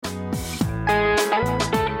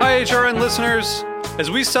HRN listeners.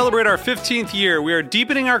 As we celebrate our 15th year, we are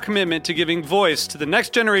deepening our commitment to giving voice to the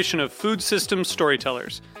next generation of food systems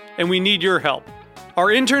storytellers, and we need your help. Our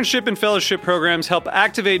internship and fellowship programs help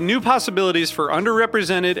activate new possibilities for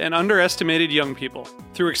underrepresented and underestimated young people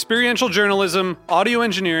through experiential journalism, audio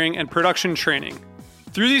engineering, and production training.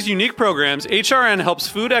 Through these unique programs, HRN helps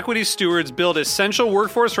food equity stewards build essential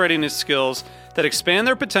workforce readiness skills that expand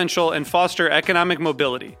their potential and foster economic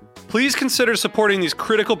mobility. Please consider supporting these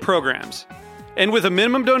critical programs. And with a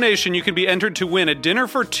minimum donation, you can be entered to win a dinner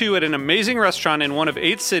for two at an amazing restaurant in one of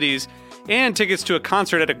 8 cities and tickets to a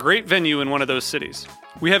concert at a great venue in one of those cities.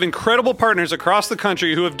 We have incredible partners across the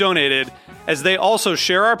country who have donated, as they also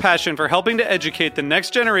share our passion for helping to educate the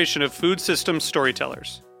next generation of food systems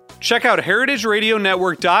storytellers. Check out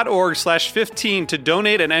heritageradionetwork.org/15 to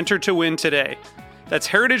donate and enter to win today. That's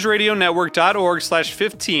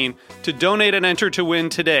heritageradionetwork.org/15 to donate and enter to win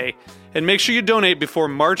today. And make sure you donate before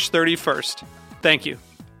March 31st. Thank you.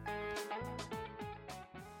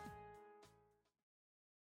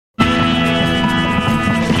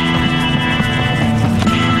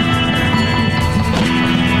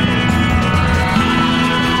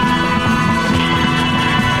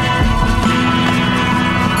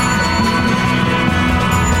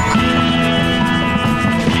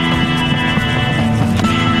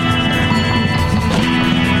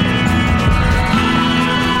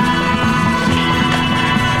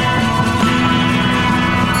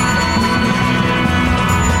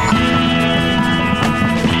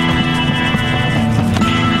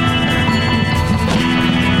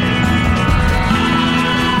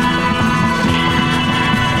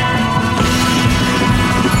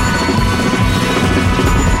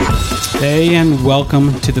 Hey, and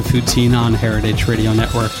welcome to the Food Scene on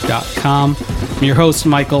heritageradionetwork.com. I'm your host,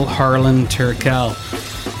 Michael Harlan Turkel.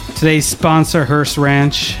 Today's sponsor, Hearst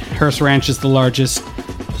Ranch. Hearst Ranch is the largest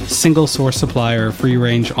single-source supplier of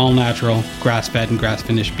free-range, all-natural, grass-fed and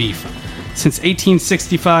grass-finished beef. Since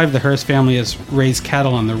 1865, the Hearst family has raised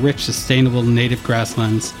cattle on the rich, sustainable native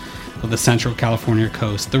grasslands of the Central California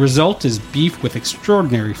coast. The result is beef with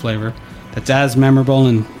extraordinary flavor that's as memorable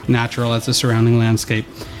and natural as the surrounding landscape.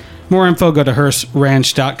 More info, go to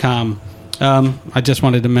HearstRanch.com. I just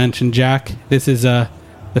wanted to mention, Jack, this is the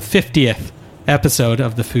 50th episode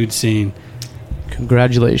of The Food Scene.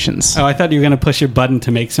 Congratulations. Oh, I thought you were going to push your button to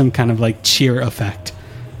make some kind of like cheer effect.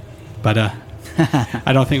 But I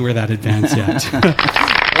don't think we're that advanced yet.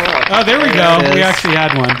 Oh, there we go. We actually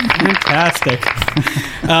had one. Fantastic.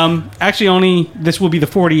 Actually, this will be the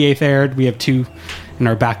 48th aired. We have 2 in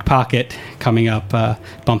our back pocket coming up.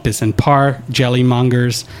 Bumpus and Parr, Jelly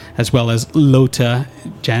Mongers, as well as Lota,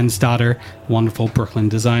 Jan's daughter, wonderful Brooklyn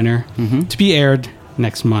designer, to be aired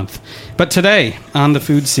next month. But today, on the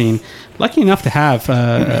Food Scene, lucky enough to have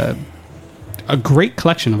a great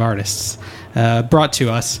collection of artists brought to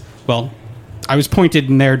us. Well, I was pointed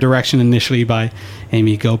in their direction initially by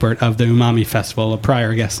Amy Gilbert of the Umami Festival, a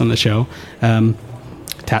prior guest on the show.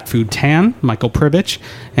 Tattfoo Tan, Michael Pribich,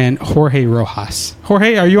 and Jorge Rojas.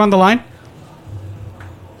 Jorge, are you on the line?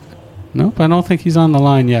 Nope, I don't think he's on the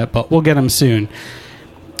line yet, but we'll get him soon.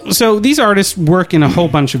 So these artists work in a whole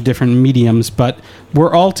bunch of different mediums, but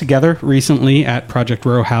we're all together recently at Project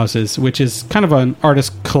Row Houses, which is kind of an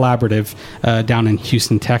artist collaborative down in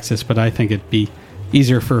Houston, Texas, but I think it'd be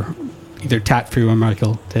easier for either Tattfoo or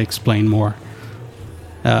Michael to explain more.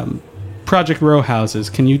 Project Row Houses,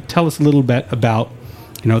 can you tell us a little bit about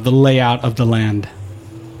the layout of the land?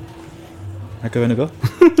 I go in a go?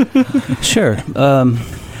 Sure.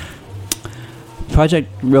 Project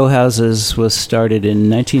Row Houses was started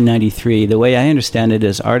in 1993. The way I understand it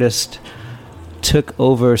is artists took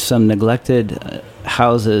over some neglected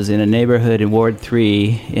houses in a neighborhood in Ward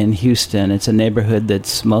 3 in Houston. It's a neighborhood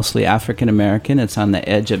that's mostly African American. It's on the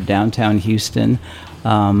edge of downtown Houston.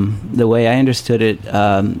 The way I understood it,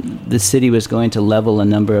 the city was going to level a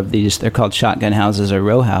number of these. They're called shotgun houses or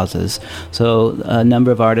row houses. So a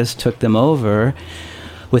number of artists took them over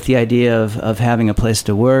with the idea of having a place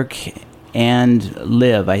to work and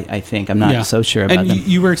live, I think. I'm not so sure about them. And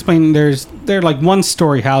you were explaining they're like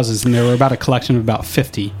one-story houses, and there were about a collection of about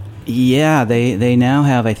 50. Yeah, they now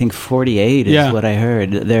have, I think, 48 is what I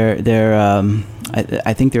heard.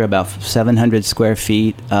 I think they're about 700 square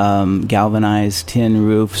feet, galvanized tin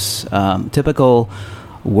roofs, typical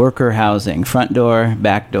worker housing, front door,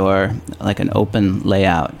 back door, like an open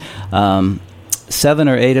layout. 7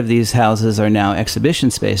 or 8 of these houses are now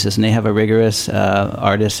exhibition spaces, and they have a rigorous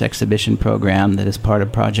artist exhibition program that is part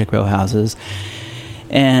of Project Row Houses.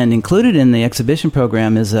 And included in the exhibition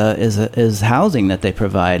program is housing that they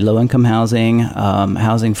provide, low-income housing,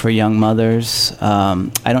 housing for young mothers.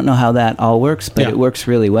 I don't know how that all works, but it works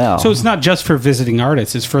really well. So it's not just for visiting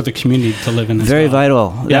artists; it's for the community to live in. Very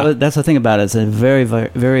vital. Yeah. That's the thing about it. It's a very,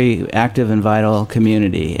 very active and vital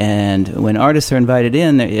community. And when artists are invited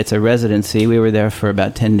in, it's a residency. We were there for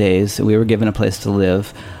about 10 days. We were given a place to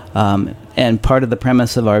live. And part of the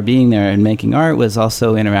premise of our being there and making art was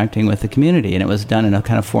also interacting with the community, and it was done in a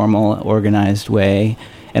kind of formal, organized way,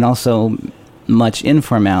 and also much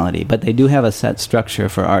informality. But they do have a set structure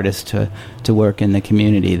for artists to work in the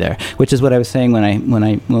community there, which is what I was saying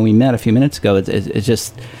when we met a few minutes ago. It's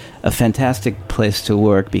just a fantastic place to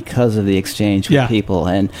work because of the exchange with people,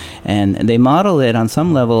 and they model it on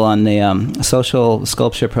some level on the social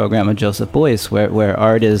sculpture program of Joseph Beuys, where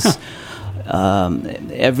art is.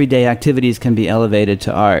 Everyday activities can be elevated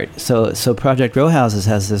to art. So Project Row Houses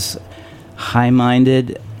has this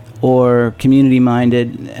high-minded or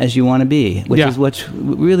community-minded as you want to be, which is what's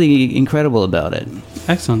really incredible about it.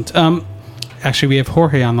 Excellent. Actually, we have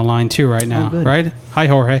Jorge on the line too right now, right? Hi,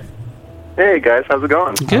 Jorge. Hey, guys. How's it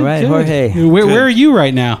going? Good, all right, good. Jorge. Where are you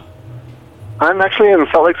right now? I'm actually in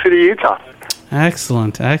Salt Lake City, Utah.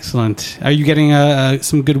 Excellent. Are you getting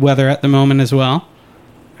some good weather at the moment as well?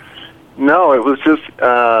 No, it was just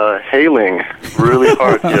hailing really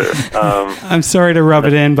hard here. I'm sorry to rub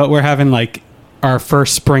it in, but we're having like our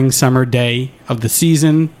first spring-summer day of the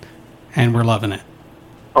season, and we're loving it.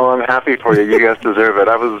 Oh, I'm happy for you. You guys deserve it.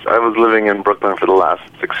 I was living in Brooklyn for the last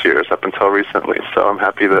 6 years, up until recently, so I'm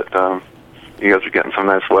happy that you guys are getting some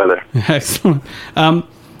nice weather. Excellent.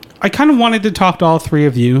 I kind of wanted to talk to all three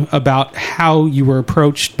of you about how you were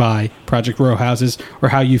approached by Project Row Houses or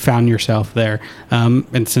how you found yourself there.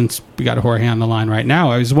 And since we got Jorge on the line right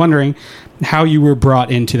now, I was wondering how you were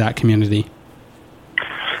brought into that community.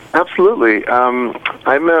 Absolutely.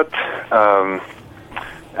 I met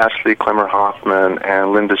Ashley Clemmer Hoffman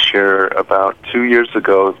and Linda Shearer about 2 years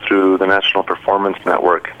ago through the National Performance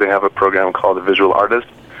Network. They have a program called the Visual Artist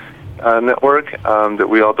Network that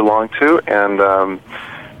we all belong to, and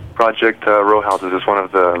Project Row Houses is one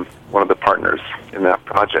of the partners in that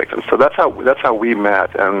project, and so that's how we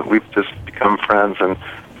met, and we've just become friends and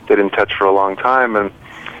stayed in touch for a long time. And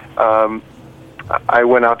I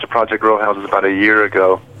went out to Project Row Houses about a year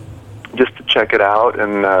ago just to check it out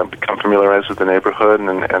and become familiarized with the neighborhood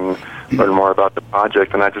and learn more about the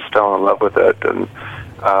project, and I just fell in love with it. And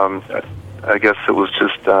I guess it was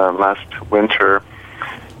just last winter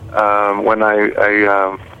when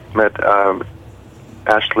I met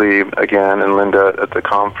Ashley again and Linda at the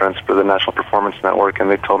conference for the National Performance Network, and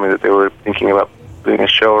they told me that they were thinking about doing a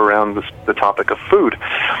show around the topic of food.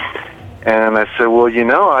 And I said, well,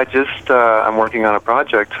 I'm working on a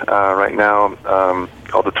project right now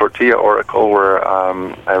called the Tortilla Oracle, where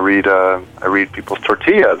I read people's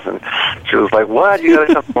tortillas. And she was like, what? You got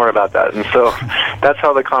to tell me more about that. And so that's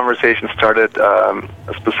how the conversation started,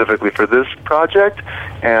 specifically for this project.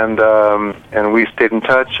 And we stayed in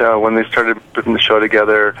touch. When they started putting the show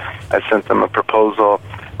together, I sent them a proposal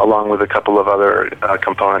along with a couple of other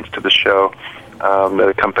components to the show that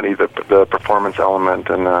accompany the performance element,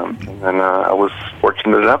 and I was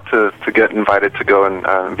fortunate enough to get invited to go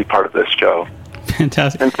and be part of this show.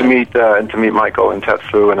 Fantastic. And to meet Michael and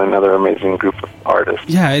Tattfoo and another amazing group of artists.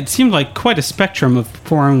 Yeah, it seemed like quite a spectrum of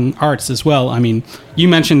foreign arts as well. I mean, you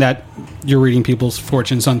mentioned that you're reading people's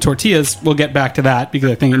fortunes on tortillas. We'll get back to that because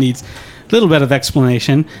I think it needs a little bit of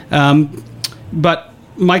explanation. But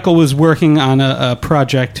Michael was working on a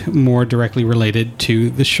project more directly related to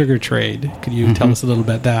the sugar trade. Could you tell us a little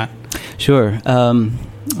bit about that? Sure.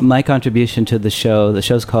 My contribution to the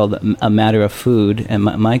show's called A Matter of Food, and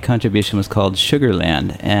my contribution was called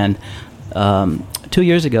Sugarland. And 2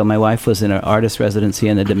 years ago, my wife was in an artist residency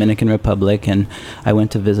in the Dominican Republic, and I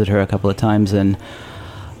went to visit her a couple of times, and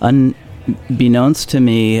unbeknownst to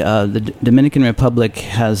me, the Dominican Republic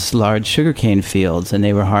has large sugarcane fields, and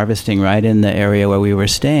they were harvesting right in the area where we were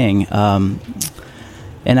staying.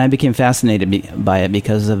 And I became fascinated by it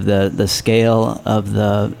because of the scale of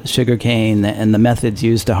the sugarcane and the methods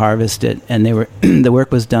used to harvest it. And the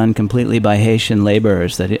work was done completely by Haitian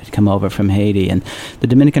laborers that had come over from Haiti. And the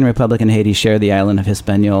Dominican Republic and Haiti share the island of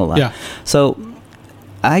Hispaniola. Yeah. So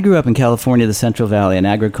I grew up in California, the Central Valley, an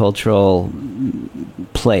agricultural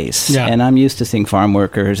place. Yeah. And I'm used to seeing farm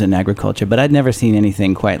workers and agriculture, but I'd never seen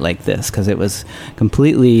anything quite like this because it was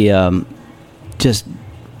completely just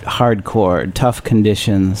hardcore, tough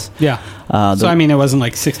conditions. Yeah. So I mean, it wasn't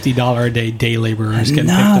like $60 a day laborers getting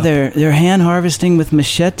picked up. They're hand harvesting with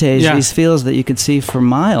machetes. Yeah. These fields that you could see for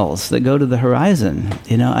miles that go to the horizon.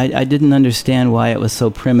 You know, I didn't understand why it was so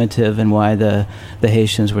primitive and why the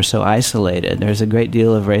Haitians were so isolated. There's a great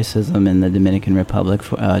deal of racism in the Dominican Republic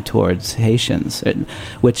towards Haitians,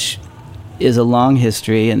 which is a long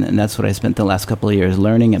history, and that's what I spent the last couple of years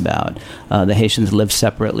learning about. The Haitians live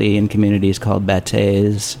separately in communities called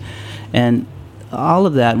bâtés, and all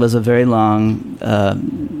of that was a very long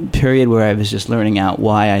period where I was just learning out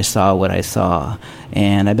why I saw what I saw.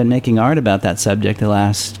 And I've been making art about that subject the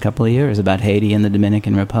last couple of years, about Haiti and the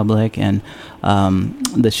Dominican Republic, and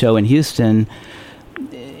the show in Houston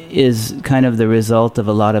is kind of the result of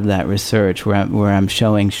a lot of that research, where I'm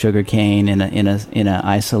showing sugarcane in a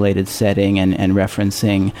isolated setting and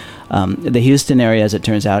referencing the Houston area. As it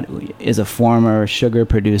turns out, is a former sugar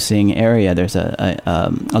producing area. There's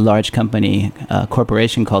a large company,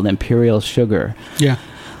 corporation called Imperial Sugar. Yeah.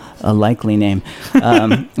 A likely name.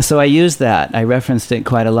 So I used that. I referenced it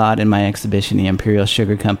quite a lot in my exhibition. The Imperial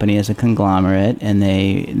Sugar Company is a conglomerate, and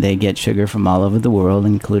they get sugar from all over the world,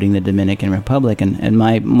 including the Dominican Republic. And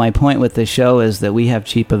my point with the show is that we have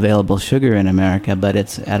cheap available sugar in America, but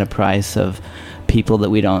it's at a price of people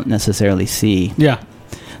that we don't necessarily see. Yeah.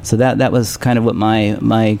 So that was kind of what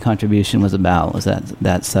my contribution was about, was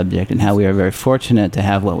that subject, and how we are very fortunate to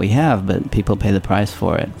have what we have, but people pay the price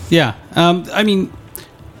for it. Yeah. I mean,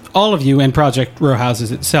 all of you and Project Row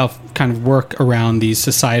Houses itself kind of work around these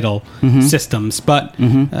societal systems, but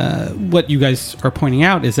what you guys are pointing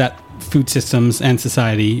out is that food systems and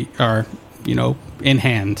society are, in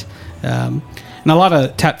hand. And a lot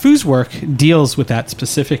of Tattfoo's work deals with that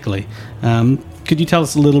specifically. Could you tell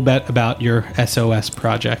us a little bit about your SOS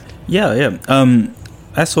project? Yeah.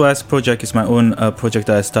 SOS project is my own project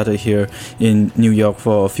that I started here in New York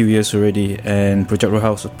for a few years already, and Project Row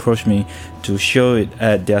House approached me to show it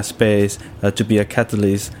at their space to be a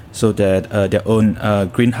catalyst so that their own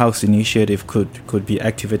greenhouse initiative could be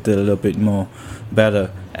activated a little bit more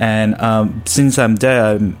better. And since I'm there,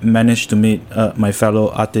 I managed to meet my fellow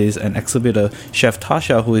artist and exhibitor, Chef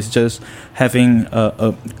Tasha, who is just having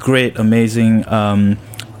a great, amazing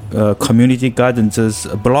community garden just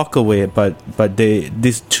a block away, but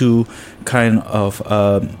these two kind of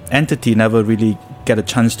entity never really get a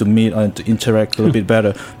chance to meet or to interact a little bit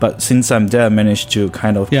better. But since I'm there, I managed to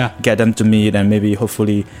kind of get them to meet, and maybe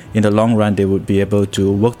hopefully in the long run they would be able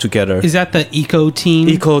to work together. Is that the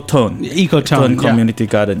Ecotone Community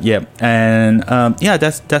Garden? Yeah, and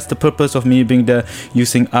that's the purpose of me being there,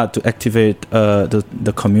 using art to activate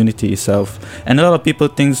the community itself. And a lot of people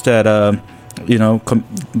think that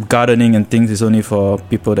gardening and things is only for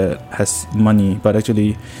people that has money, but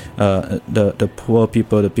actually the poor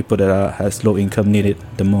people, the people that has low income, need it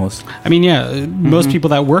the most. I mean, most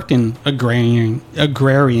people that worked in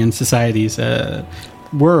agrarian societies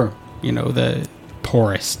were, the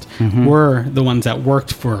poorest, were the ones that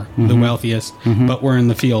worked for the wealthiest, but were in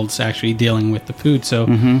the fields actually dealing with the food. So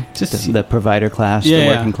just the provider class, the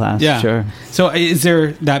working class. Yeah. Sure. So is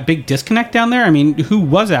there that big disconnect down there? I mean, who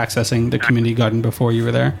was accessing the community garden before you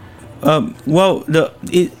were there?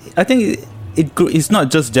 I think it's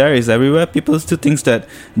not just there, it's everywhere. People still think that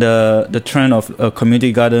the trend of a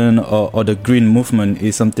community garden or the green movement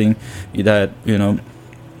is something that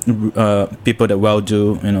people that well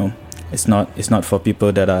do. It's not for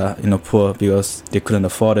people that are poor because they couldn't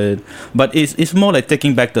afford it. But it's more like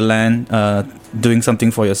taking back the land, doing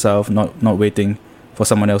something for yourself, not waiting for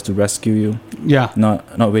someone else to rescue you. Yeah.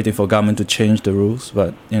 Not waiting for government to change the rules,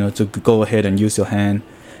 but to go ahead and use your hand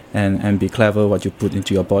and be clever what you put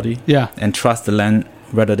into your body. Yeah. And trust the land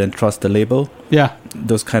rather than trust the label. Yeah.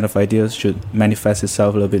 Those kind of ideas should manifest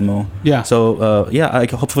itself a little bit more. Yeah. So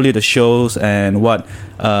hopefully the shows and what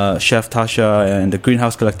Chef Tasha and the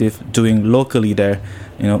Greenhouse Collective doing locally there,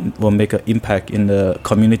 will make an impact in the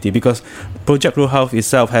community, because Project Row House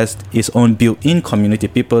itself has its own built-in community.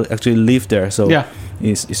 People actually live there. So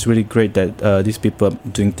it's really great that these people are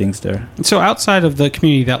doing things there. So outside of the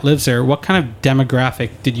community that lives there, what kind of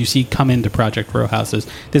demographic did you see come into Project Row Houses?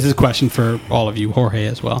 This is a question for all of you, Jorge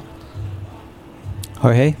as well.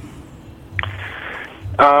 Jorge?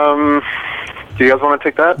 Do you guys want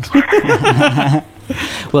to take that?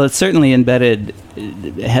 Well, it's certainly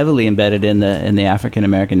heavily embedded in the African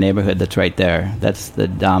American neighborhood that's right there. That's the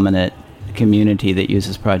dominant community that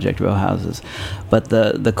uses Project Row Houses. But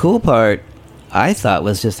the cool part, I thought,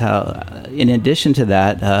 was just how, in addition to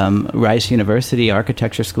that, Rice University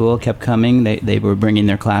Architecture School kept coming. They were bringing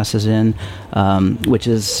their classes in, which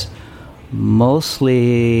is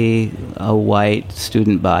mostly a white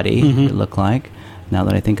student body, it looked like. now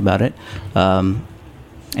that I think about it. And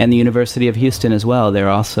the University of Houston as well. They're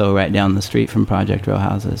also right down the street from Project Row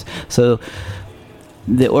Houses. So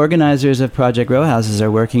the organizers of Project Row Houses are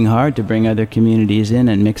working hard to bring other communities in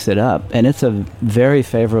and mix it up. And it's a very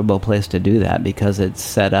favorable place to do that because it's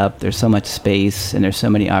set up, there's so much space, and there's so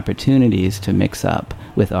many opportunities to mix up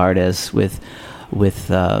with artists, with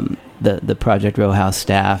the Project Row House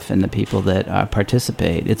staff and the people that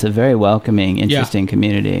participate. It's a very welcoming, interesting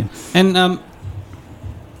community. And,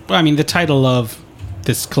 the title of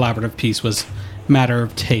this collaborative piece was Matter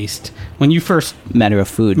of Taste. When you first... Matter of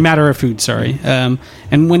Food, sorry.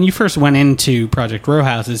 And when you first went into Project Row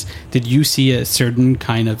Houses, did you see a certain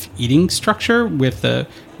kind of eating structure with the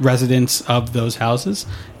residents of those houses?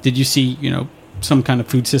 Did you see, some kind of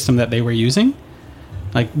food system that they were using?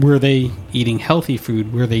 Like, were they eating healthy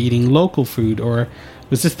food? Were they eating local food? Or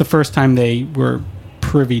was this the first time they were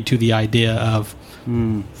privy to the idea of...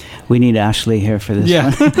 We need Ashley here for this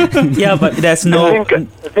one. Yeah, but there's no... I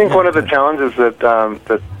think one of the challenges that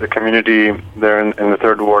the community there in the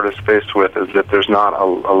Third Ward is faced with is that there's not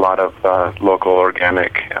a lot of local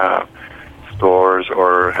organic stores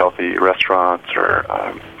or healthy restaurants or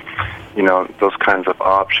those kinds of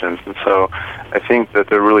options. And so I think that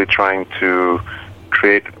they're really trying to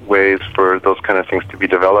create ways for those kind of things to be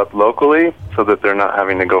developed locally so that they're not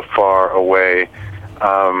having to go far away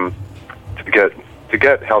to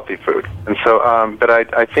get healthy food. And so, but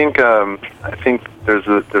I think there's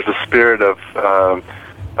a spirit of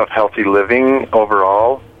healthy living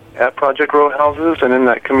overall at Project Row Houses, and in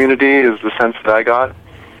that community is the sense that I got.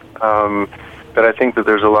 But I think that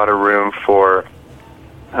there's a lot of room for,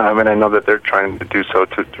 and I know that they're trying to do so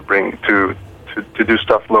to do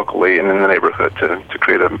stuff locally and in the neighborhood to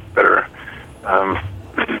create a better,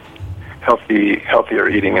 healthier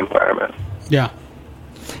eating environment. Yeah.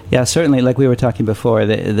 Yeah, certainly, like we were talking before,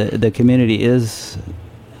 the community is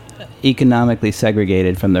economically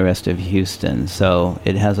segregated from the rest of Houston, so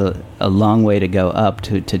it has a long way to go up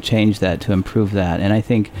to change that, to improve that. And I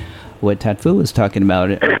think what Tattfoo was talking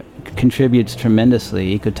about contributes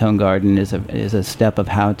tremendously. Ecotone Garden is a step of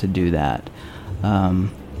how to do that.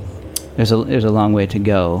 There's a long way to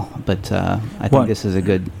go, but I think this is a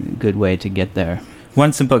good way to get there.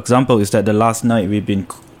 One simple example is that the last night we've been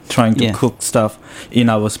trying to cook stuff in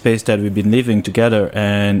our space that we've been living together,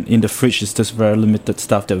 and in the fridge is just very limited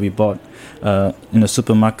stuff that we bought in the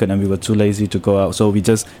supermarket, and we were too lazy to go out, so we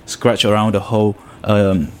just scratch around the whole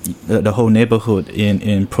neighborhood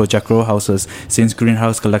in Project Row Houses. Since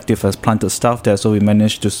Greenhouse Collective has planted stuff there, so we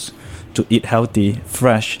managed to eat healthy,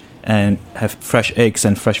 fresh, and have fresh eggs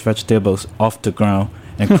and fresh vegetables off the ground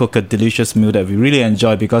and cook a delicious meal that we really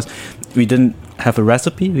enjoy, because we didn't have a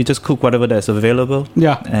recipe. We just cook whatever that's available.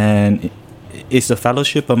 Yeah. And it's a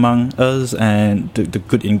fellowship among us, and the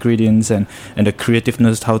good ingredients and the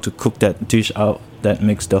creativeness how to cook that dish out that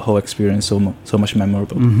makes the whole experience so much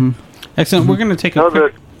memorable. Mm-hmm. Excellent. We're going to take a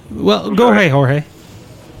quick... Well, go ahead, Jorge.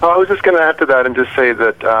 I was just going to add to that and just say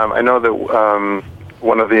that I know that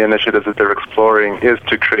one of the initiatives that they're exploring is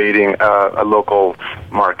to creating a local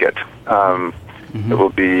market. It will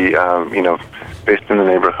be, based in the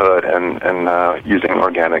neighborhood and using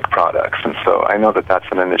organic products. And so I know that that's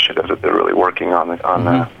an initiative that they're really working on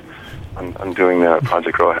doing the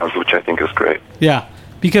Project Row House, which I think is great. Yeah,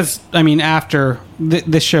 because after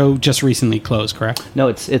this show just recently closed, correct? No,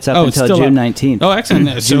 it's up until June 19th. Oh, excellent!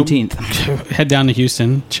 Juneteenth. Head down to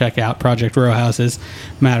Houston, check out Project Row Houses,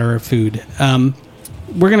 Matter of Food.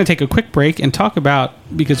 We're going to take a quick break and talk about,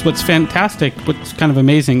 because what's fantastic, what's kind of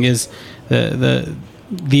amazing is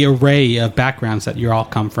the array of backgrounds that you all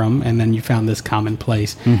come from, and then you found this common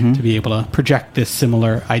place to be able to project this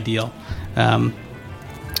similar ideal.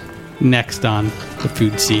 Next on the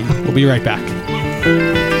food scene. We'll be right back.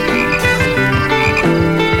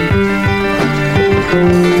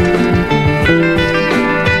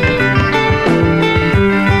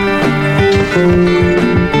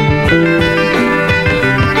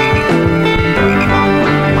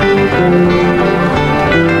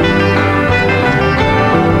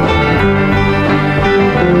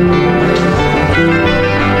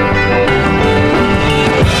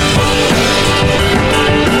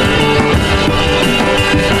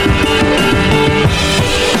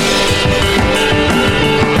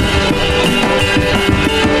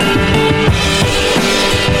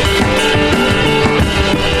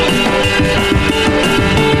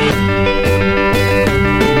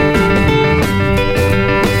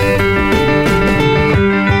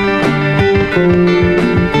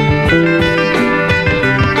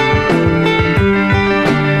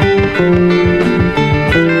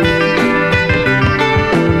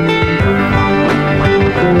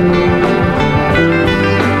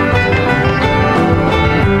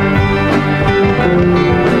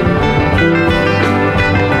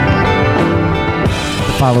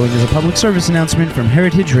 public service announcement from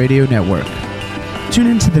Heritage Radio Network. Tune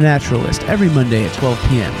in to The Naturalist every Monday at 12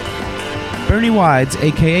 p.m. Bernie Wides,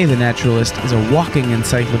 aka The Naturalist, is a walking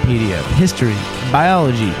encyclopedia of history,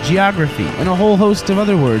 biology, geography, and a whole host of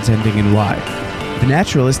other words ending in Y. The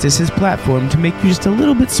Naturalist is his platform to make you just a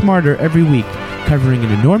little bit smarter every week, covering an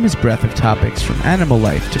enormous breadth of topics from animal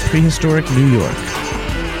life to prehistoric New York.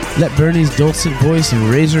 Let Bernie's dulcet voice and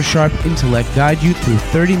razor-sharp intellect guide you through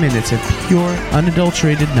 30 minutes of pure,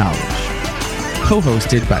 unadulterated knowledge.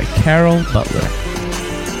 Co-hosted by Carol Butler.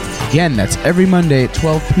 Again, that's every Monday at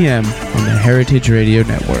 12 p.m. on the Heritage Radio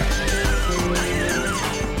Network.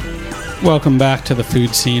 Welcome back to the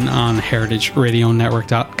Food Scene on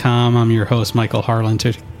heritageradionetwork.com. I'm your host, Michael Harlan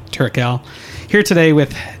Turkel. Here today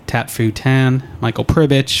with Tattfoo Tan, Michael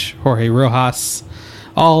Pribich, Jorge Rojas,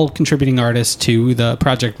 all contributing artists to the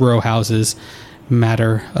Project Row House's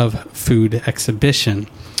Matter of Food exhibition.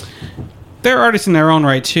 They're artists in their own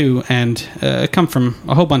right, too, and come from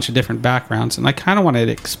a whole bunch of different backgrounds, and I kind of wanted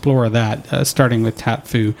to explore that, starting with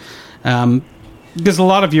Tattfoo. Because a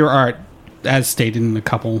lot of your art, as stated in a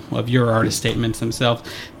couple of your artist statements themselves,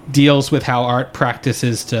 deals with how art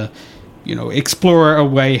practices to, explore a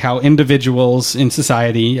way how individuals in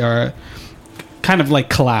society are kind of like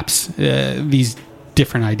collapse these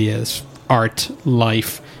different ideas, art,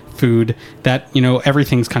 life, food, that,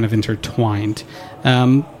 everything's kind of intertwined.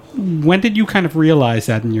 When did you kind of realize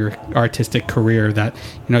that in your artistic career that,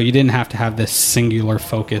 you didn't have to have this singular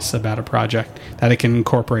focus about a project, that it can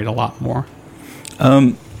incorporate a lot more?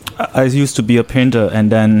 I used to be a painter, and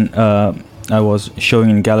then I was showing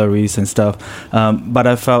in galleries and stuff, but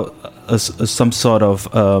I felt some sort of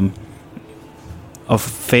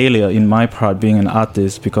failure in my part being an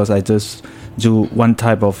artist, because I just do one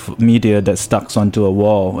type of media that stuck onto a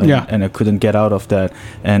wall, and I couldn't get out of that,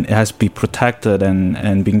 and it has to be protected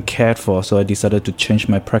and being cared for. So I decided to change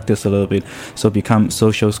my practice a little bit, so become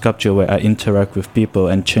social sculpture, where I interact with people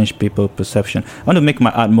and change people's perception. I want to make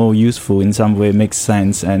my art more useful in some way, make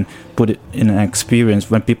sense, and put it in an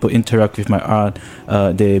experience. When people interact with my art,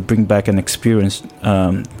 they bring back an experience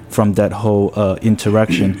from that whole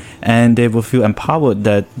interaction, and they will feel empowered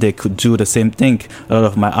that they could do the same thing. A lot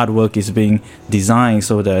of my artwork is being designed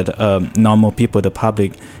so that normal people, the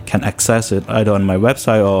public, can access it either on my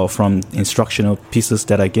website or from instructional pieces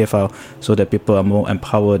that I gave out, so that people are more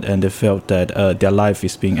empowered and they felt that their life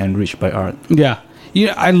is being enriched by art. Yeah.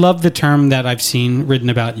 I love the term that I've seen written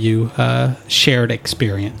about you, shared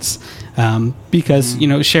experience. Because,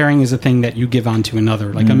 sharing is a thing that you give on to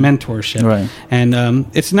another, like a mentorship. Right. And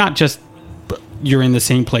it's not just you're in the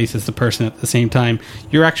same place as the person at the same time.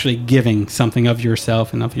 You're actually giving something of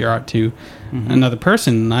yourself and of your art to another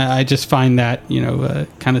person. I just find that,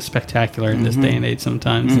 kind of spectacular in this day and age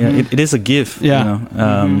sometimes. Yeah, it is a gift. Yeah.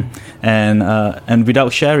 And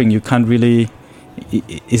without sharing, you can't really...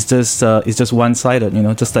 It's just one-sided,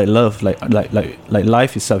 just like love, like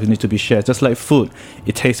life itself. It needs to be shared. Just like food,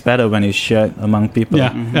 it tastes better when it's shared among people.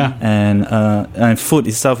 And food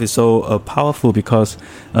itself is so powerful, because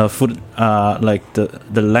food like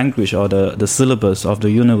the language or the syllabus of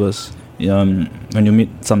the universe. When you meet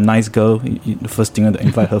some nice girl, the first thing you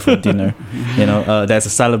invite her for dinner. There's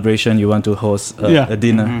a celebration, you want to host a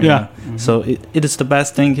dinner. So it is the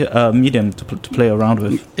best thing medium to play around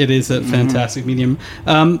with. It is a fantastic medium.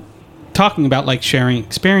 Talking about like sharing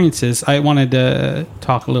experiences, I wanted to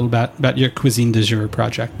talk a little about your Cuisine du Jour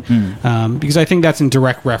project, because I think that's in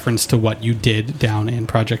direct reference to what you did down in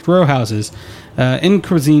Project Row Houses. In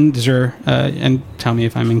Cuisine du Jour, and tell me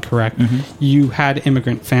if I'm incorrect, you had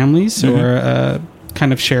immigrant families or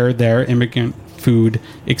kind of shared their immigrant food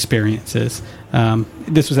experiences.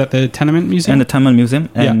 This was at the Tenement Museum? And the Tenement Museum.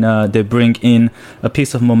 And they bring in a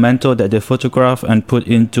piece of memento that they photograph and put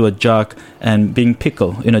into a jug and being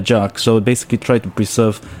pickled in a jug. So basically try to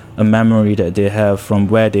preserve a memory that they have from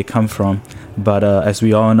where they come from. But as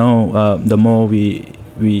we all know, the more we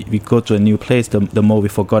go to a new place, the more we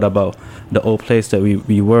forgot about the old place that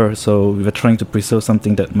we were. So we were trying to preserve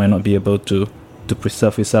something that might not be able to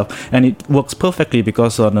preserve itself, and it works perfectly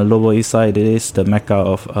because on the Lower East Side it is the mecca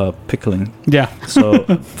of pickling. So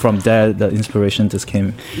from there the inspiration just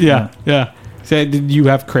came. So did you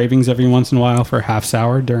have cravings every once in a while for half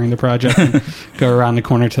sour during the project? Go around the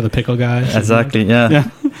corner to the pickle guys? Exactly.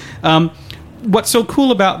 What's so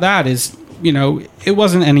cool about that is, it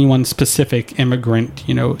wasn't any one specific immigrant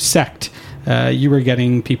sect. You were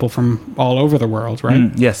getting people from all over the world,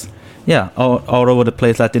 right? Yes. Yeah, all over the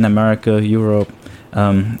place, Latin America, Europe,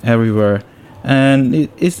 everywhere. And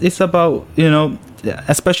it's about,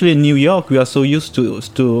 especially in New York, we are so used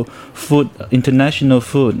to food, international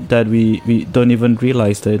food, that we don't even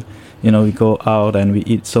realize that, we go out and we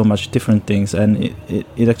eat so much different things, and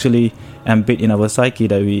it actually embed in our psyche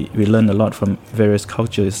that we learn a lot from various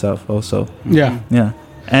cultures itself also. Yeah.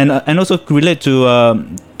 And also relate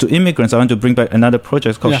to immigrants. I want to bring back another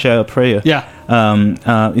project called Share a Prayer.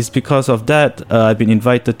 It's because of that I've been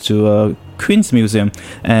invited to Queen's Museum,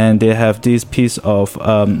 and they have this piece of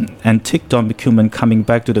antique document coming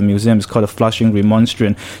back to the museum. It's called a Flushing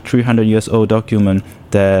Remonstrance, 300 years old document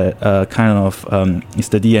that kind of is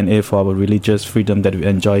the DNA for our religious freedom that we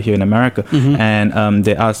enjoy here in America. And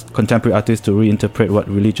they asked contemporary artists to reinterpret what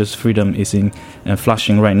religious freedom is in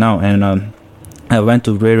Flushing right now. And I went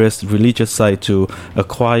to various religious sites to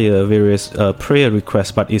acquire various prayer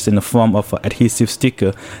requests, but it's in the form of an adhesive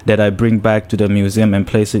sticker that I bring back to the museum and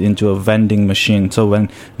place it into a vending machine. So when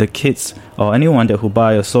the kids or anyone who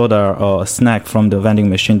buy a soda or a snack from the vending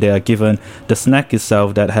machine, they are given the snack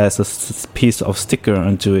itself that has a piece of sticker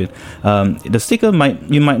onto it. The sticker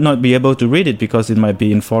you might not be able to read it because it might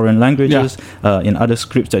be in foreign languages, in other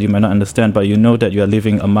scripts that you might not understand, but you know that you are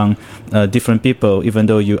living among different people, even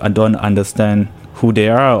though you don't understand who they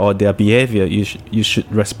are or their behavior. You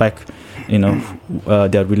should respect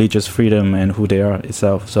their religious freedom and who they are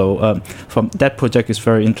itself. So from that project is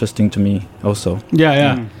very interesting to me also.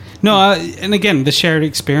 No, and again, the shared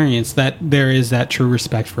experience that there is that true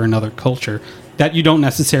respect for another culture that you don't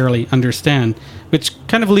necessarily understand, which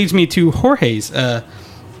kind of leads me to Jorge's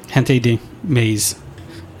Gente de Maíz.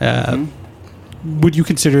 Would you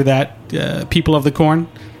consider that people of the corn?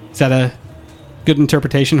 Is that a good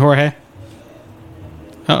interpretation, Jorge?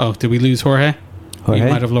 Uh-oh, did we lose Jorge? We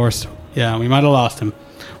might have lost. Yeah, we might have lost him.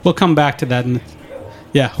 We'll come back to that.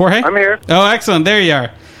 Jorge? I'm here. Oh, excellent. There you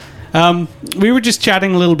are. We were just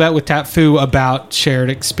chatting a little bit with Tattfoo about shared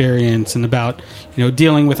experience and about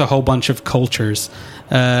dealing with a whole bunch of cultures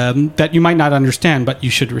that you might not understand, but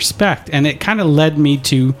you should respect. And it kind of led me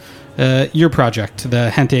to your project,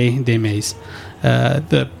 the Gente de Maíz,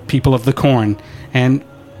 the people of the corn. And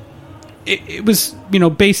it was,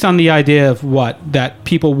 based on the idea of that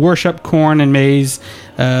people worship corn and maize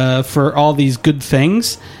for all these good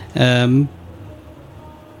things. And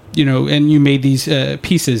you made these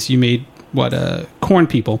pieces. You made corn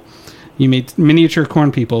people. You made miniature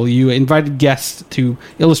corn people. You invited guests to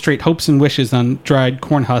illustrate hopes and wishes on dried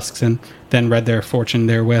corn husks and then read their fortune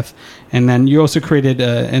therewith. And then you also created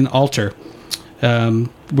an altar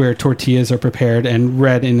where tortillas are prepared and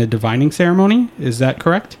read in a divining ceremony. Is that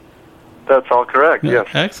correct? That's all correct, yes.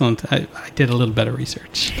 Excellent. I did a little bit of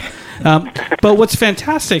research. But what's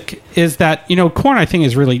fantastic is that, corn, I think,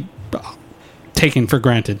 is really taken for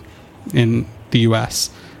granted in the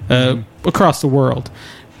U.S., across the world.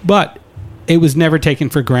 But it was never taken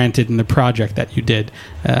for granted in the project that you did.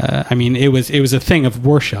 It was a thing of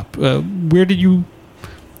worship. How did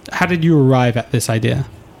you arrive at this idea?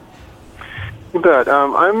 You bet.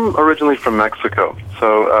 I'm originally from Mexico,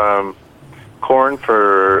 so corn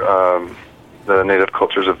for the native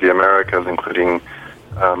cultures of the Americas, including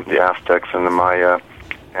the Aztecs and the Maya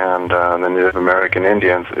and the Native American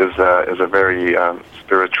Indians, is a very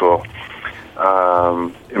spiritual,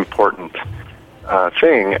 important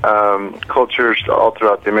thing. Cultures all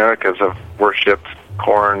throughout the Americas have worshipped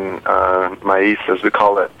corn, maíz, as we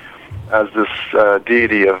call it, as this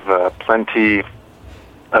deity of plenty.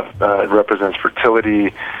 It represents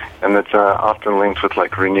fertility, and it's often linked with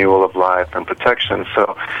renewal of life and protection.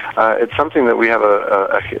 So it's something that we have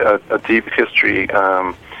a deep history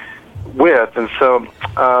with, and so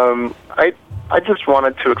I just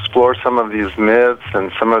wanted to explore some of these myths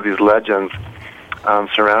and some of these legends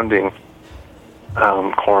surrounding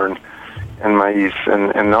corn and maíz,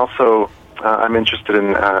 and also I'm interested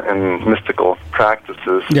in mystical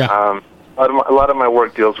practices. A lot of my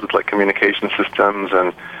work deals with communication systems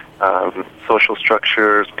and social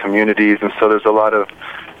structures, communities, and so there's a lot of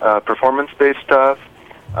performance-based stuff,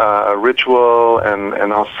 ritual,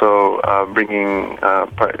 and also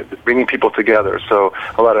bringing people together. So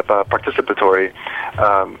a lot of participatory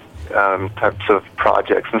types of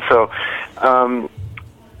projects, and so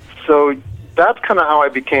that's kind of how I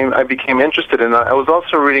became interested in it. I was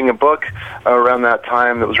also reading a book around that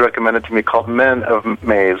time that was recommended to me called Men of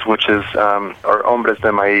Maize, which is, or Hombres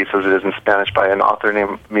de Maíz, as it is in Spanish, by an author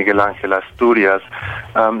named Miguel Ángel Asturias.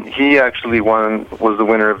 He actually was the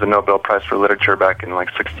winner of the Nobel Prize for Literature back in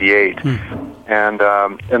 '68. And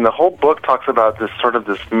the whole book talks about this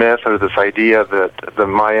myth or this idea that the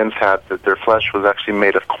Mayans had, that their flesh was actually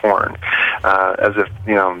made of corn, as if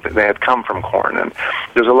they had come from corn. And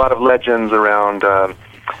there's a lot of legends around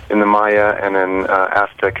in the Maya and in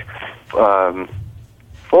Aztec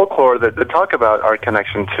folklore that talk about our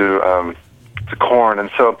connection to corn. And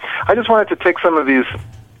so I just wanted to take some of these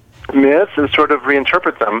myths and sort of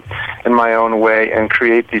reinterpret them in my own way and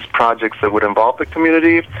create these projects that would involve the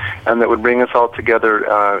community and that would bring us all together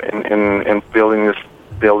in building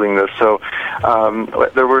this. So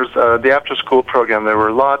there was the after-school program. There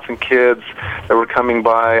were lots of kids that were coming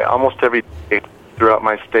by almost every day throughout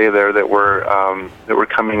my stay there that were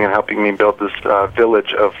coming and helping me build this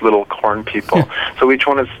village of little corn people. So each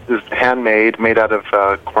one is handmade, made out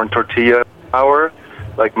of corn tortilla flour,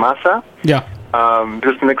 like masa. Yeah.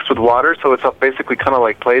 Just mixed with water, so it's basically kind of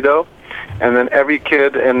like Play-Doh. And then every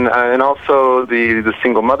kid, and also the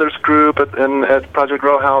single mothers group at Project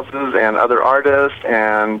Row Houses, and other artists,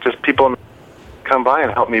 and just people come by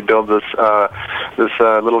and help me build this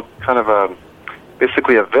little kind of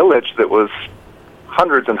basically a village that was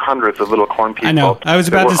hundreds and hundreds of little corn people. I know. I was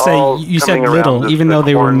about to say, you said little, even though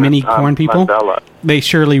they were mini corn people. Mandala. They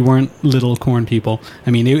surely weren't little corn people.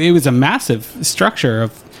 I mean, it was a massive structure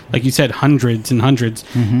of, like you said, hundreds and hundreds.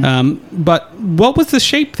 Mm-hmm. But what was the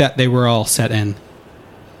shape that they were all set in?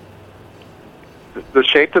 The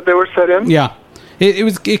shape that they were set in? Yeah.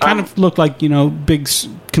 It kind of looked like, big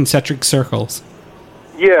concentric circles.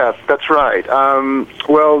 Yes, that's right.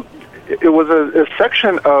 Well, it was a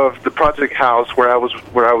section of the project house that I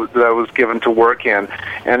was given to work in,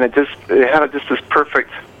 and it had just this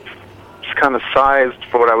perfect kind of sized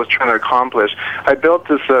for what I was trying to accomplish. I built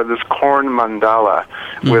this corn mandala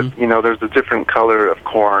with there's a different color of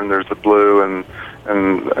corn. There's the blue and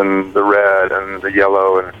the red and the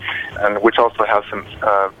yellow and which also has some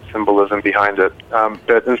symbolism behind it.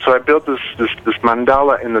 And so I built this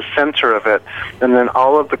mandala in the center of it, and then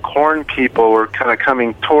all of the corn people were kind of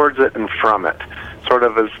coming towards it and from it, sort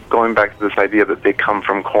of as going back to this idea that they come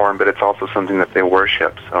from corn, but it's also something that they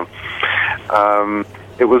worship. So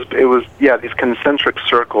it was these concentric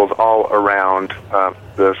circles all around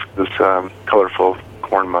this colorful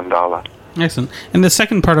corn mandala. Excellent. And the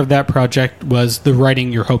second part of that project was the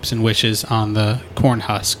writing your hopes and wishes on the corn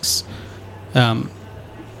husks.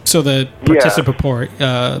 So the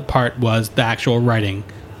participatory part was the actual writing.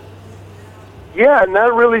 Yeah, and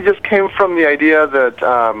that really just came from the idea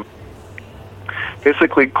that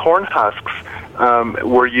basically corn husks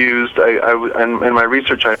were used. In my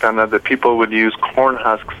research, I found out that people would use corn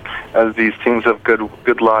husks as these things of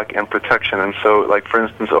good luck and protection. And so, like for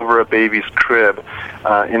instance, over a baby's crib,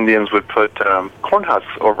 Indians would put corn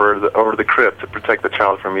husks over the crib to protect the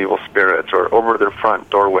child from evil spirits, or over their front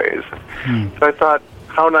doorways. So I thought,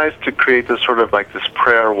 how nice to create this sort of like this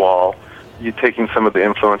prayer wall. You taking some of the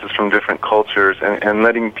influences from different cultures and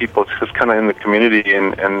letting people just kind of in the community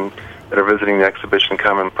and that are visiting the exhibition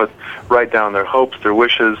come and write down their hopes, their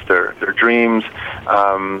wishes, their dreams,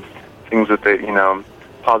 things that they,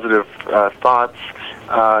 positive thoughts,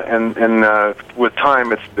 and with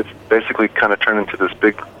time, it's basically kind of turned into this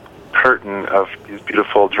big curtain of these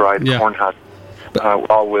beautiful dried corn husks,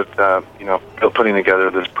 all with putting together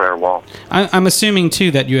this prayer wall. I'm assuming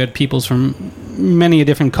too that you had peoples from many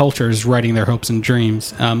different cultures writing their hopes and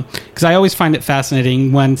dreams, because I always find it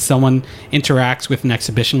fascinating when someone interacts with an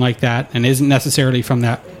exhibition like that and isn't necessarily from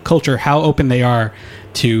that culture, how open they are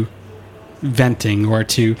to venting or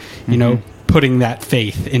to putting that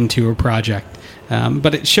faith into a project.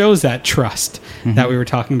 But it shows that trust that we were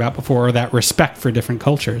talking about before, or that respect for different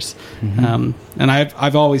cultures. And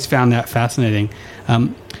I've always found that fascinating.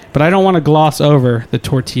 But I don't want to gloss over the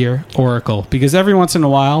tortilla oracle, because every once in a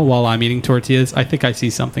while I'm eating tortillas, I think I see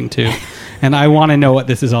something too. And I want to know what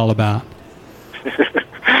this is all about.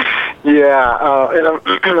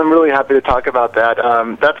 And I'm really happy to talk about that.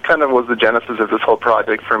 That kind of was the genesis of this whole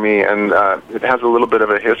project for me, and it has a little bit of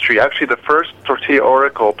a history. Actually, the first Tortilla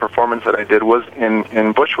Oracle performance that I did was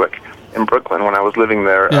in Bushwick, in Brooklyn, when I was living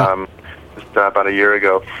there just about a year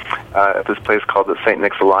ago at this place called the St.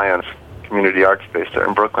 Nick's Alliance Community Art Space there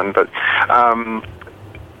in Brooklyn. But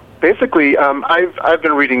basically, I've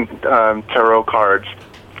been reading tarot cards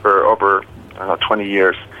for over 20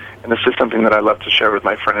 years. And it's just something that I love to share with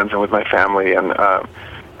my friends and with my family, and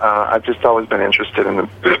I've just always been interested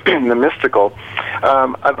in the mystical.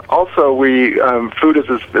 I've also, food is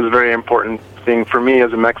a very important thing for me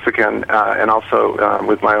as a Mexican, and also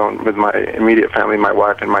with my immediate family, my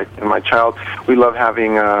wife and my child. We love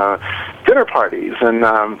having dinner parties, and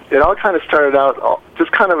it all kind of started out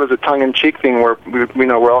just kind of as a tongue-in-cheek thing where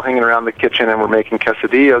we're all hanging around the kitchen and we're making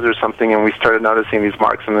quesadillas or something, and we started noticing these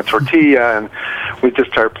marks in the tortilla, and we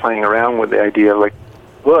just started playing around with the idea of like,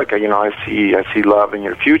 look, I see love in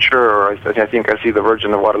your future, or I think I see the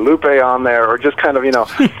Virgin of Guadalupe on there, or just kind of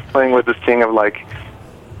playing with this thing of like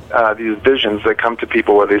these visions that come to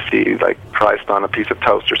people where they see like Christ on a piece of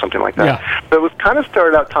toast or something like that. Yeah. So it was kind of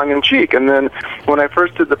started out tongue in cheek, and then when I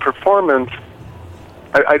first did the performance,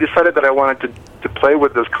 I decided that I wanted to play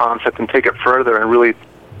with this concept and take it further and really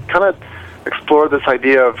kind of explore this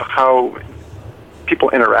idea of how people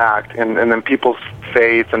interact and then people's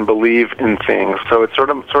faith and believe in things. So it's sort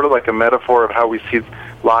of like a metaphor of how we see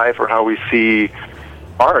life or how we see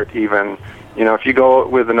art even. You know, if you go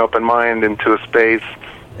with an open mind into a space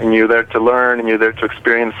and you're there to learn and you're there to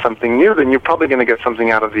experience something new, then you're probably going to get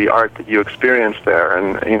something out of the art that you experience there,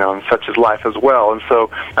 and you know, and such is life as well. And so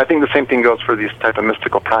I think the same thing goes for these type of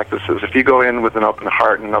mystical practices. If you go in with an open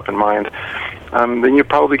heart and an open mind, then you're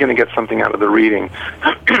probably going to get something out of the reading.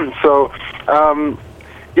 So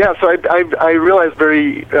I realized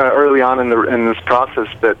very early on in this process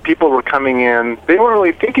that people were coming in, they weren't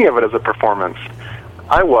really thinking of it as a performance.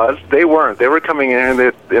 I was, they weren't. They were coming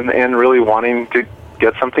in and really wanting to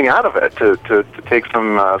get something out of it, to take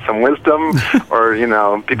some wisdom, or you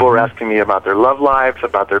know, people were asking me about their love lives,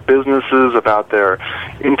 about their businesses, about their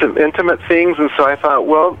intimate things, and so I thought,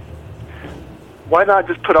 well, why not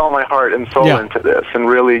just put all my heart and soul into this and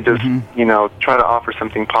really just you know, try to offer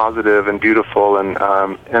something positive and beautiful, and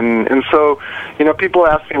so you know, people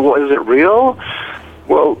ask me, well, is it real?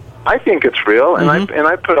 Well, I think it's real, and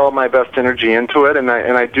I put all my best energy into it, and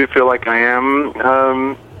I do feel like I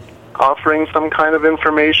am offering some kind of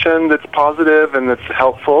information that's positive and that's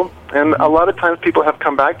helpful. And a lot of times people have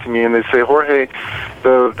come back to me and they say, Jorge,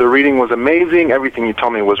 the reading was amazing, everything you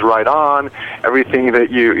told me was right on, everything that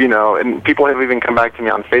you know, and people have even come back to me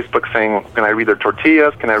on Facebook saying, can I read their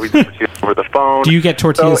tortillas? Can I read the tortillas over the phone? Do you get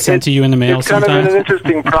tortillas sent to you in the mail sometimes? It's kind of an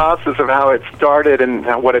interesting process of how it started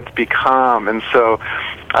and what it's become. And so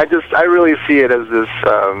I really see it as this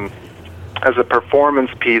as a performance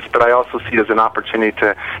piece, but I also see it as an opportunity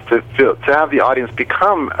to have the audience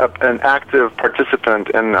become an active participant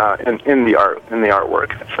in the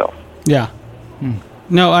artwork itself. Yeah.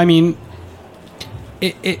 No, I mean,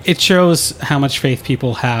 it shows how much faith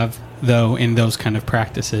people have, though, in those kind of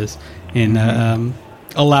practices, in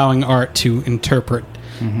allowing art to interpret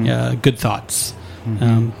good thoughts.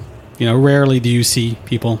 You know, rarely do you see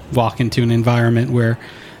people walk into an environment where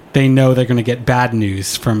they know they're going to get bad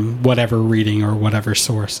news from whatever reading or whatever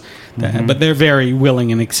source. But they're very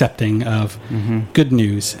willing and accepting of good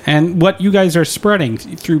news. And what you guys are spreading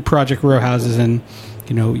through Project Row Houses and,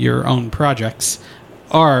 you know, your own projects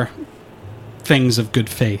are things of good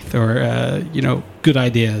faith or, you know, good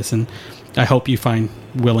ideas. And I hope you find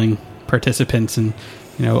willing participants and,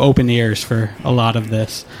 you know, open ears for a lot of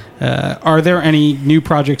this. Are there any new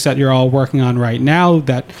projects that you're all working on right now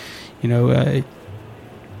that, you know,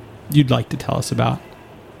 you'd like to tell us about?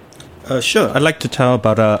 Sure. I'd like to tell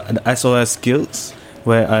about an SOS Guilds,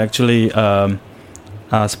 where I actually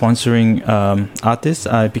sponsoring artists.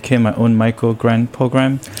 I became my own micro grant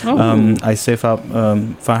program. I save up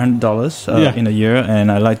 $500 in a year, and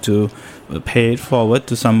I like to pay it forward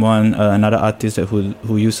to someone, another artist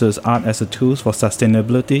who uses art as a tool for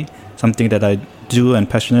sustainability, something that I do and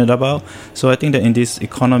passionate about. So I think that in this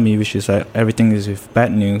economy, which is like everything is with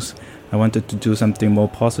bad news, I wanted to do something more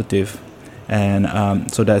positive, and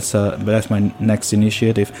so that's my next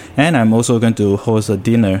initiative. And I'm also going to host a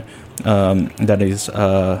dinner that is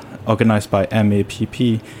organized by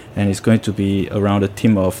MAPP, and it's going to be around the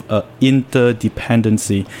theme of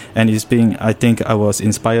interdependency. And it's being, I think, I was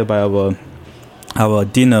inspired by our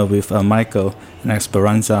dinner with Michael and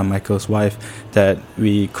Esperanza, Michael's wife, that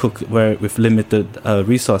we cook with limited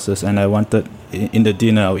resources, and I wanted in the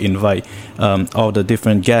dinner I'll invite all the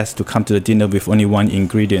different guests to come to the dinner with only one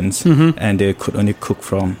ingredients, and they could only cook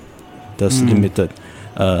from those limited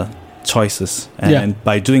choices. And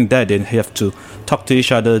by doing that, they have to talk to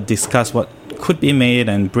each other, discuss what could be made,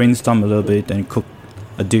 and brainstorm a little bit, and cook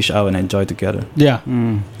a dish out and enjoy together.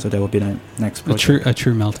 So that will be the next project. A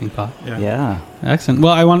true melting pot. Yeah. Excellent.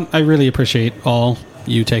 Well, I really appreciate all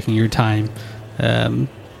you taking your time,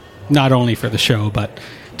 not only for the show, but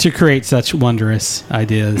to create such wondrous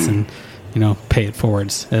ideas and, you know, pay it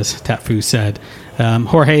forwards, as Tattfoo said.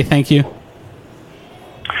 Jorge, thank you.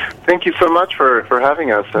 Thank you so much for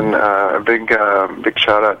having us, and a big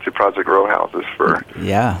shout out to Project Row Houses for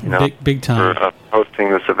big time for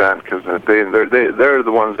hosting this event, because they're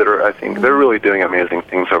the ones that are, I think, they're really doing amazing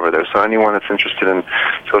things over there. So anyone that's interested in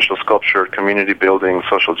social sculpture, community building,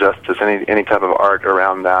 social justice, any type of art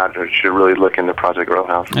around that, should really look into Project Row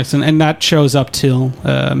House. Excellent. And that shows up till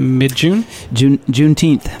mid-June?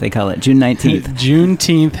 Juneteenth, they call it. June 19th.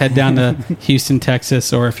 Juneteenth. Head down to Houston,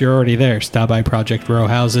 Texas, or if you're already there, stop by Project Row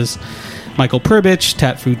Houses. Michael Pribich,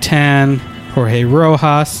 Tattfoo Tan, Jorge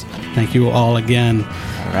Rojas, thank you all again.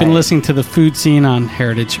 Been listening to The Food Scene on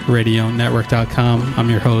heritageradionetwork.com. I'm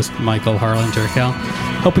your host, Michael Harlan Turkel.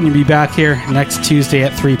 Hoping to be back here next Tuesday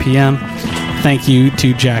at 3 p.m. Thank you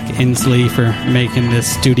to Jack Inslee for making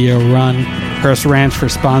this studio run, Hearst Ranch for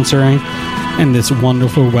sponsoring, and this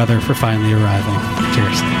wonderful weather for finally arriving.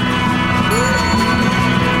 Cheers.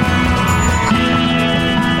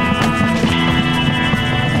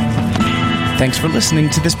 Thanks for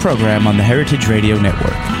listening to this program on the Heritage Radio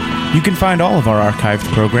Network. You can find all of our archived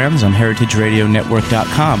programs on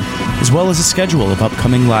heritageradionetwork.com, as well as a schedule of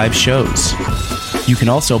upcoming live shows. You can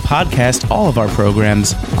also podcast all of our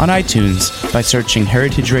programs on iTunes by searching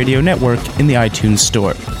Heritage Radio Network in the iTunes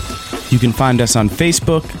Store. You can find us on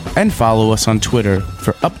Facebook and follow us on Twitter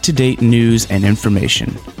for up-to-date news and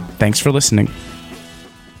information. Thanks for listening.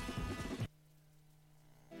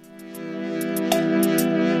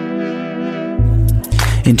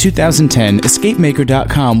 In 2010,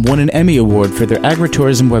 EscapeMaker.com won an Emmy Award for their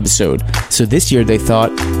agritourism webisode, so this year they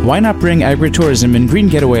thought, why not bring agritourism and Green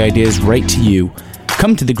Getaway ideas right to you?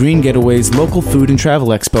 Come to the Green Getaway's local food and travel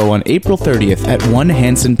expo on April 30th at 1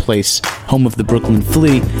 Hanson Place, home of the Brooklyn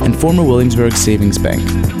Flea and former Williamsburg Savings Bank.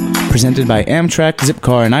 Presented by Amtrak,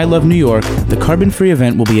 Zipcar, and I Love New York, the carbon-free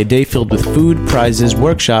event will be a day filled with food, prizes,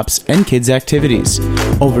 workshops, and kids' activities.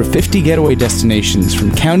 Over 50 getaway destinations,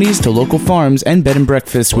 from counties to local farms and bed and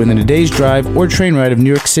breakfasts within a day's drive or train ride of New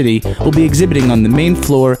York City, will be exhibiting on the main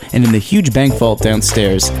floor and in the huge bank vault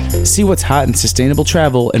downstairs. See what's hot in sustainable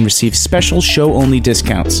travel and receive special show-only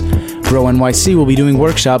discounts. Grow NYC will be doing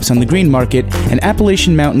workshops on the Green Market, and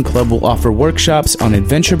Appalachian Mountain Club will offer workshops on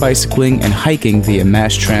adventure bicycling and hiking via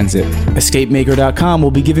mass transit. EscapeMaker.com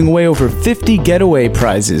will be giving away over 50 getaway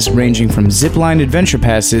prizes, ranging from zipline adventure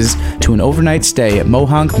passes to an overnight stay at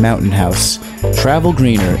Mohonk Mountain House. Travel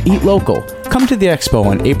greener, eat local. Come to the expo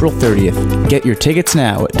on April 30th. Get your tickets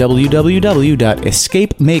now at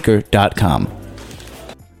www.escapemaker.com.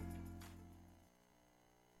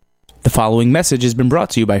 The following message has been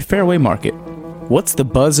brought to you by Fairway Market. What's the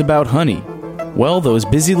buzz about honey? Well, those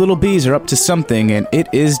busy little bees are up to something, and it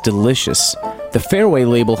is delicious. The Fairway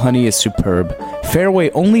label honey is superb. Fairway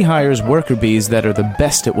only hires worker bees that are the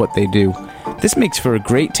best at what they do. This makes for a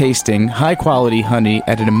great tasting, high-quality honey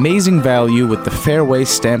at an amazing value with the Fairway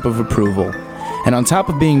stamp of approval. And on top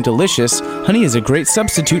of being delicious, honey is a great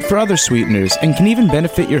substitute for other sweeteners and can even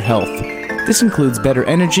benefit your health. This includes better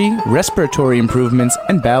energy, respiratory improvements,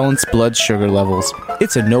 and balanced blood sugar levels.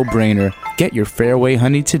 It's a no-brainer. Get your Fairway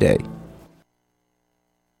honey today.